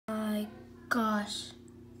gosh.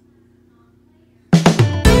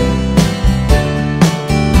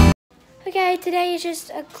 Okay, today is just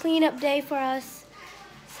a cleanup day for us.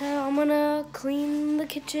 So I'm gonna clean the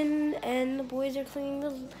kitchen, and the boys are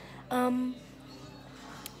cleaning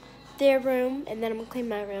their room, and then I'm gonna clean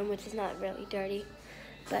my room, which is not really dirty.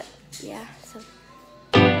 But yeah, so.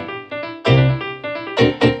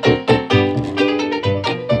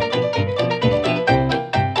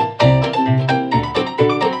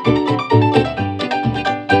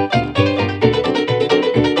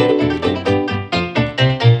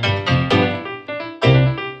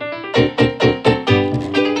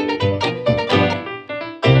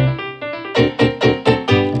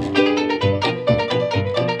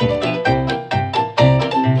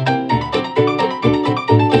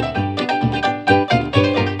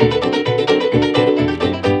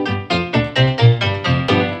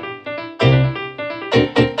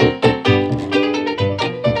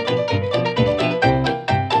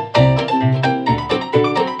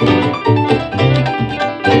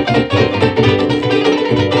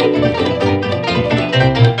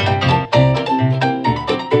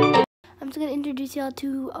 Introduce y'all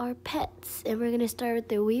to our pets, and we're gonna start with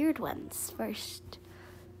the weird ones first.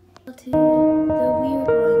 To the weird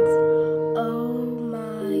ones. Oh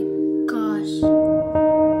my gosh.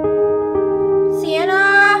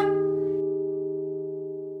 Sienna!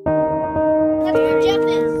 Look where Jeff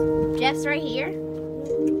is. Jeff's right here.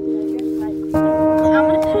 I'm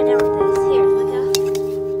gonna put it down with this. Here, look out.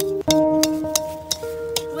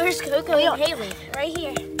 Where's Coco and Haley? Right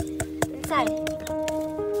here. Inside.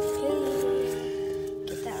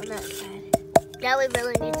 Nelly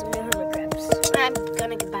really needs some new hermit crabs. I'm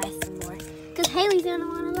gonna buy some more. Because Haley's the only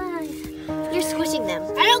one alive. You're squishing them.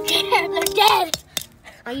 I don't care, they're dead.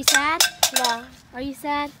 Are you sad? No. Are you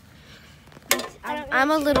sad? I'm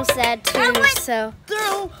a little sad too, so.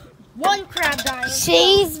 Through one crab dying.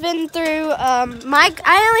 She's been through, I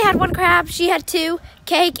only had one crab. She had two,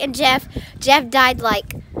 Cake and Jeff. Jeff died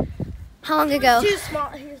like, how long ago? Too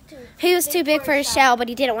small. He was too big for his shell, but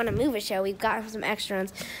he didn't want to move his shell. We got him some extra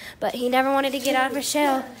ones, but he never wanted to get out of his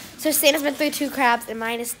shell. So Santa's been through two crabs, and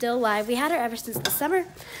mine is still alive. We had her ever since the summer.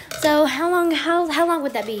 So how long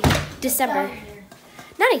would that be? December.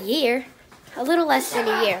 Not a year. A little less than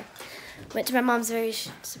a year. Which my mom's very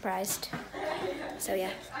surprised. So yeah.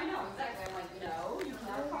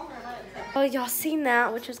 Oh, y'all seen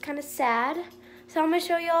that, which was kind of sad. So I'm gonna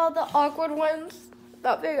show y'all the awkward ones.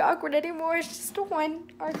 Not very awkward anymore, it's just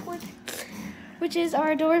one awkward, which is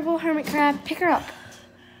our adorable hermit crab. Pick her up.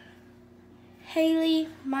 Haley,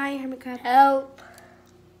 my hermit crab. Help.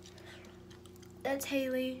 That's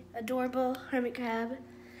Haley, adorable hermit crab.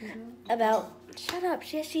 Shut up,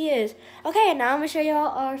 yes she is. Okay, and now I'm gonna show y'all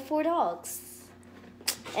our 4 dogs.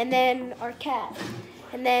 And then our cat.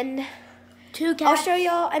 And then 2 cats. I'll show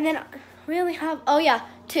y'all, and then we only have,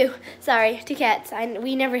 2. Sorry, 2 cats.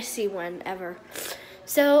 We never see one ever.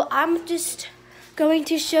 So I'm just going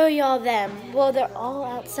to show y'all them. Well, they're all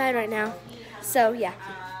outside right now. So yeah.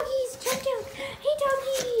 Hey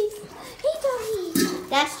doggies.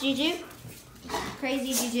 That's Juju.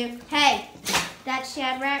 Crazy Juju. Hey, that's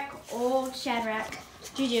Shadrach. Old Shadrach.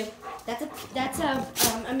 Juju. That's a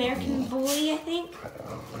American Bully, I think.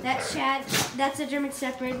 That's Shad. That's a German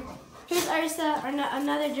Shepherd. Here's Ursa,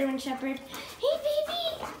 another German Shepherd. Hey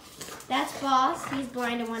baby. That's Boss. He's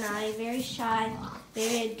blind in one eye. Very shy.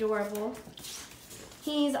 Very adorable.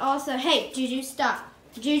 He's also, hey, Juju, stop.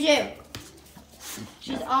 Juju.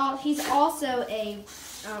 He's also a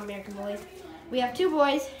American Bully. We have 2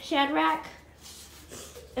 boys, Shadrach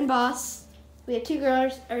and Boss. We have 2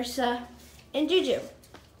 girls, Ursa and Juju.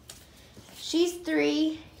 She's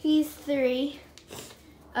 3. He's 3.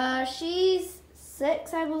 She's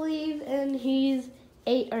 6, I believe, and he's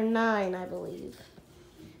 8 or 9, I believe.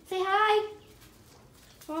 Say hi.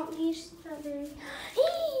 Well, he's not very.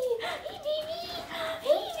 Hey, baby.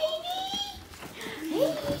 Hey, baby.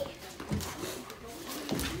 Hey.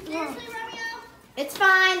 Seriously, Romeo? It's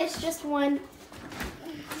fine. It's just one.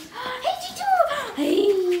 Hey, Chicho.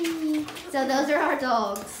 Hey. So those are our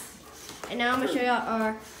dogs. And now I'm gonna show y'all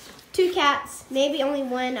our 2 cats. Maybe only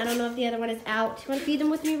one. I don't know if the other one is out. You wanna feed them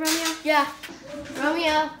with me, Romeo? Yeah.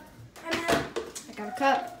 Romeo. I got a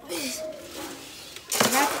cup.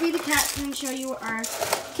 I have to feed the cats and show you our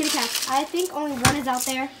kitty cats. I think only one is out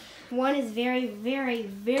there. One is very, very,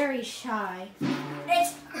 very shy.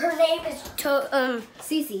 Her name is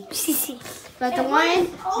Cece. Cece. But the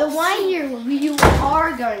one you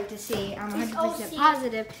are going to see, I'm 100%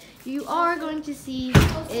 positive, you are going to see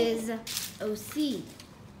is OC.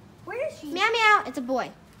 Where is she? Meow meow. It's a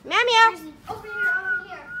boy. Meow meow. Over here, over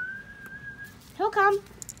here. He'll come.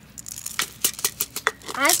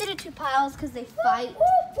 I did it 2 piles because they fight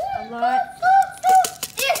a lot.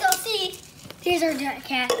 Here's our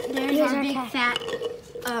cat. There's our big fat.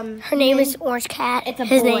 Her name is Orange Cat. It's a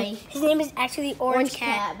boy. His name is actually Orange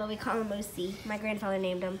Cat. But we call him OC. My grandfather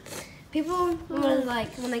named him. People was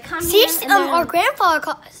like when they come Cece, here. And our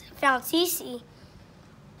grandfather found Cece.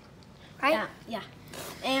 Right? Yeah.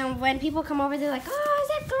 And when people come over, they're like, "Oh, is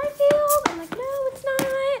that Garfield?" I'm like, "No, it's not."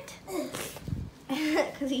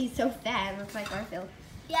 Because he's so fat, it looks like Garfield.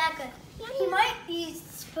 Yeah, good. He might eat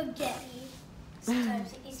spaghetti.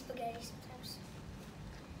 Sometimes he eats spaghetti. Sometimes.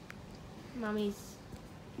 Mommy's.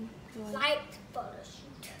 Light photo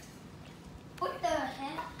shoot. What the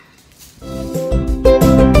heck?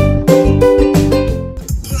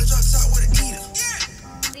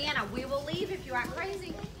 Sienna, we will leave if you act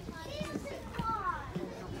crazy.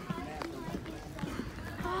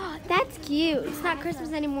 Oh, that's cute. It's not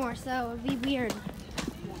Christmas anymore, so it'd be weird.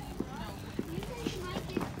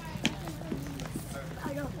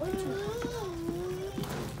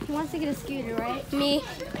 He wants to get a scooter, right? Me.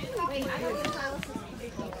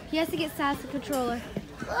 He has to get Silas the controller.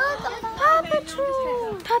 Paw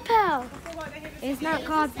Patrol. Paw. It's not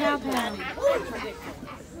called Pow Pow.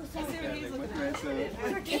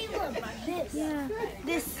 Yeah.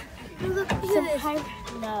 This. Look at this.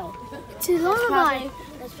 No. It's a lullaby.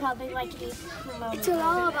 That's probably like it's a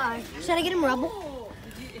lullaby. Should I get him rubble?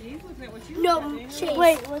 No.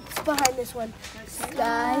 Wait. What's behind this one?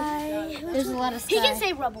 Sky. There's a lot of sky. He can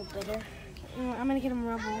say rubble bitter. I'm gonna get him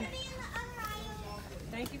rubble.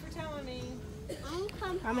 Thank you for telling me.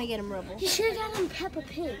 I'm gonna get him rubble. You should have got him Peppa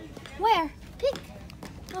Pig. Where? Pig.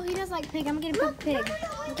 Oh, he does like pig. I'm gonna get him Peppa Pig. I'm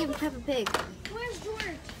gonna give him Peppa Pig. Where's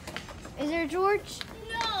George? Is there a George?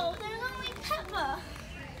 No, there's only Peppa.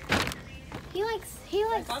 He likes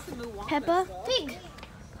Peppa. Peppa. Pig.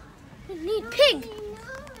 We need pig.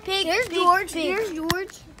 Pig. There's pig, George. Pig. There's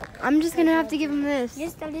George. I'm just gonna have to give him this.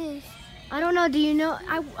 Yes, that is. I don't know. Do you know?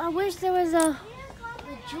 I wish there was a.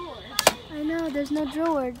 The George. I know. There's no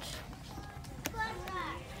George.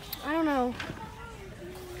 I don't know.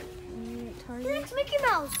 He likes Mickey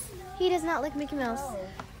Mouse. He does not like Mickey Mouse.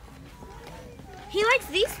 He likes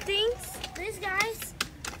these things. These guys.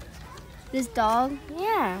 This dog?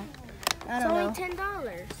 Yeah. I It's don't know. only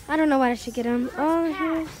 $10. I don't know what I should get him. Oh,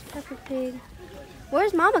 here's Peppa Pig.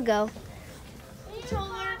 Where's Mama go?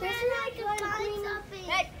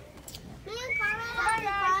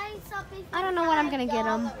 I don't know what I'm gonna get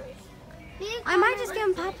him. I might just get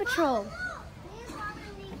him Paw Patrol.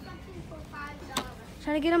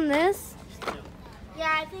 Should I get him this?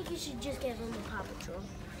 Yeah, I think you should just give him a Paw Patrol.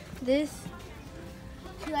 This?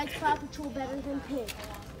 He likes Paw Patrol better than Pig.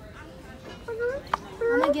 I'm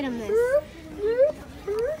gonna get him this.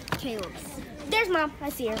 Caleb's. There's Mom. I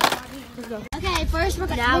see her. Let's go. Okay, first we're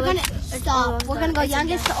gonna stop. We're gonna go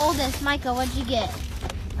youngest to oldest. Micah, what'd you get?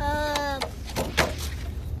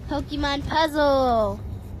 Pokemon puzzle.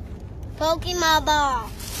 Pokemon ball.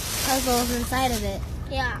 Puzzles inside of it.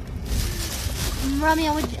 Yeah.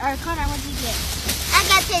 Romeo, or Connor, what'd you get? I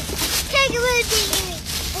got this kangaroo thingy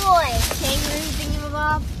boy. Kangaroo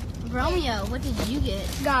thingamabob. Romeo, what did you get?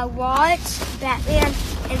 Got Watch, Batman,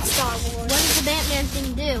 and Star Wars. What does the Batman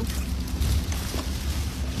thing do?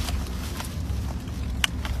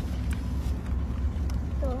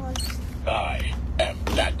 I am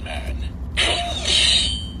Batman.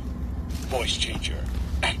 Voice changer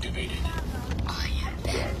activated.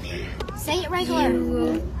 Say it regular.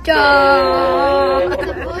 Duh. It's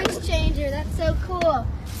a voice changer. That's so cool.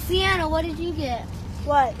 Sienna, what did you get?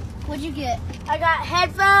 What? What'd you get? I got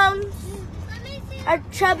headphones, a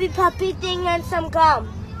chubby puppy thing, and some gum.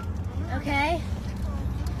 Okay.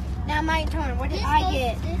 Now my turn. What did I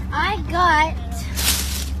get? I got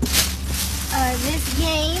this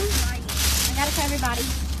game. I got it for everybody.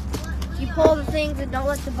 You pull the things and don't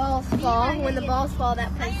let the balls fall. When the balls fall,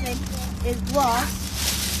 that person is lost.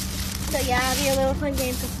 So yeah, it'll be a little fun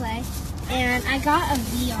game to play. And I got a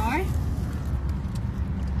VR.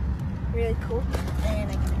 Really cool.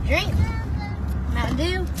 And I got a drink. Mountain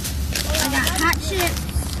Dew. I got hot chips.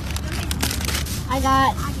 I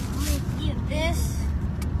got this.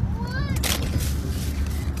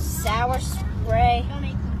 Sour spray.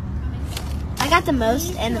 I got the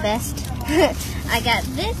most and the best. I got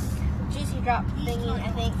this juicy drop thingy,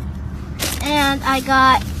 I think. And I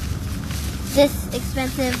got this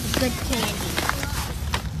expensive good candy.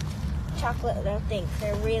 Chocolate little things.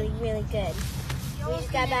 They're really, really good. We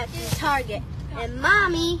just got back from Target. And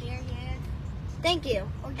Mommy, thank you.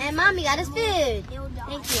 And Mommy got us food.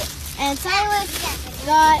 Thank you. And Silas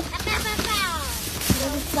got,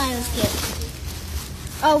 what did Silas get?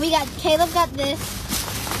 Oh, Caleb got this.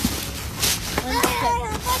 What is it?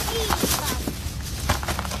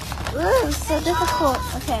 Ooh, it's so difficult.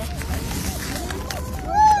 Okay.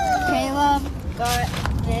 Caleb got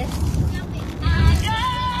this.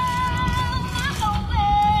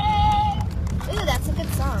 Ooh, that's a good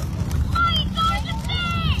song.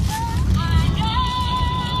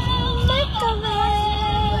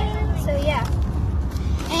 So yeah.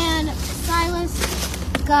 And Silas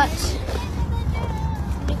got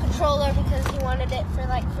a new controller because he wanted it for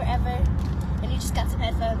like forever. And he just got some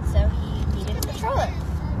headphones, so he needed a controller.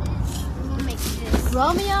 I'm gonna make this.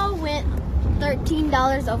 Romeo went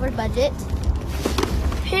 $13 over budget.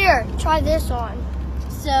 Here, try this on.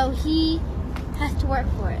 So he has to work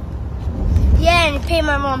for it. Yeah, and pay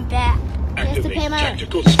my mom back. He has to pay Activate my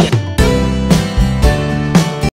tactical scan.